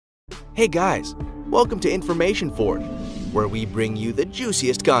Hey guys, welcome to Information Forge, where we bring you the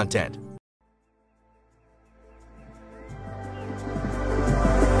juiciest content. In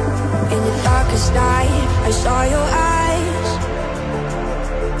the darkest night, I saw your eyes,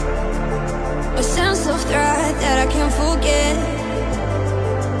 a sense of threat that I can't forget.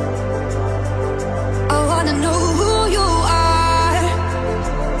 I wanna know who you are.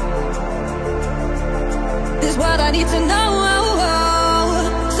 This is what I need to know.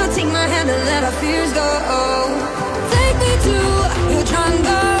 So take my hand and let our fears go. Take me to your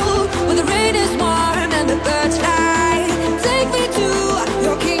jungle, where the rain is warm and the birds fly. Take me to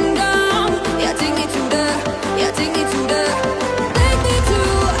your kingdom. Yeah, take me to the, take me to the. Take me to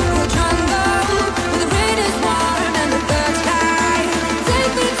your jungle, where the rain is warm and the birds fly.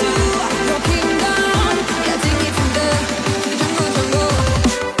 Take me to your kingdom. Yeah, take me to the jungle.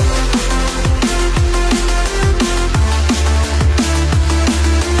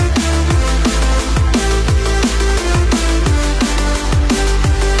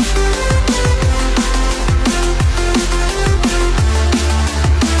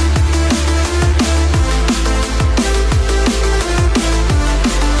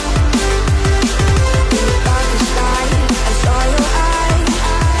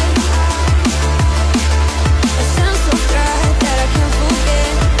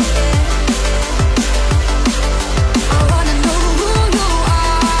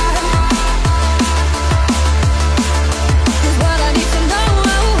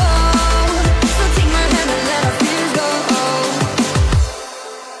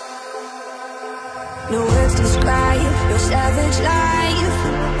 No words describe your savage life.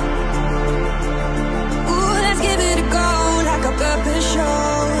 Ooh, let's give it a go like our purpose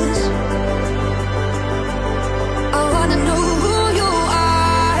shows. I wanna know who you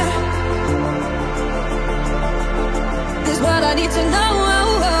are. This is what I need to know.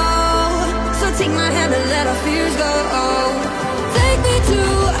 So take my hand and let our fears go. Take me to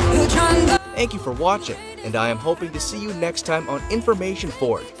your jungle. Thank you for watching, and I am hoping to see you next time on Information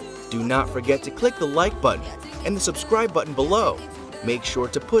Forge. Do not forget to click the like button and the subscribe button below. Make sure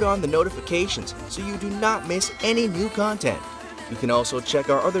to put on the notifications so you do not miss any new content. You can also check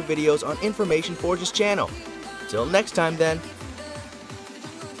our other videos on Information Forge's channel. Till next time then.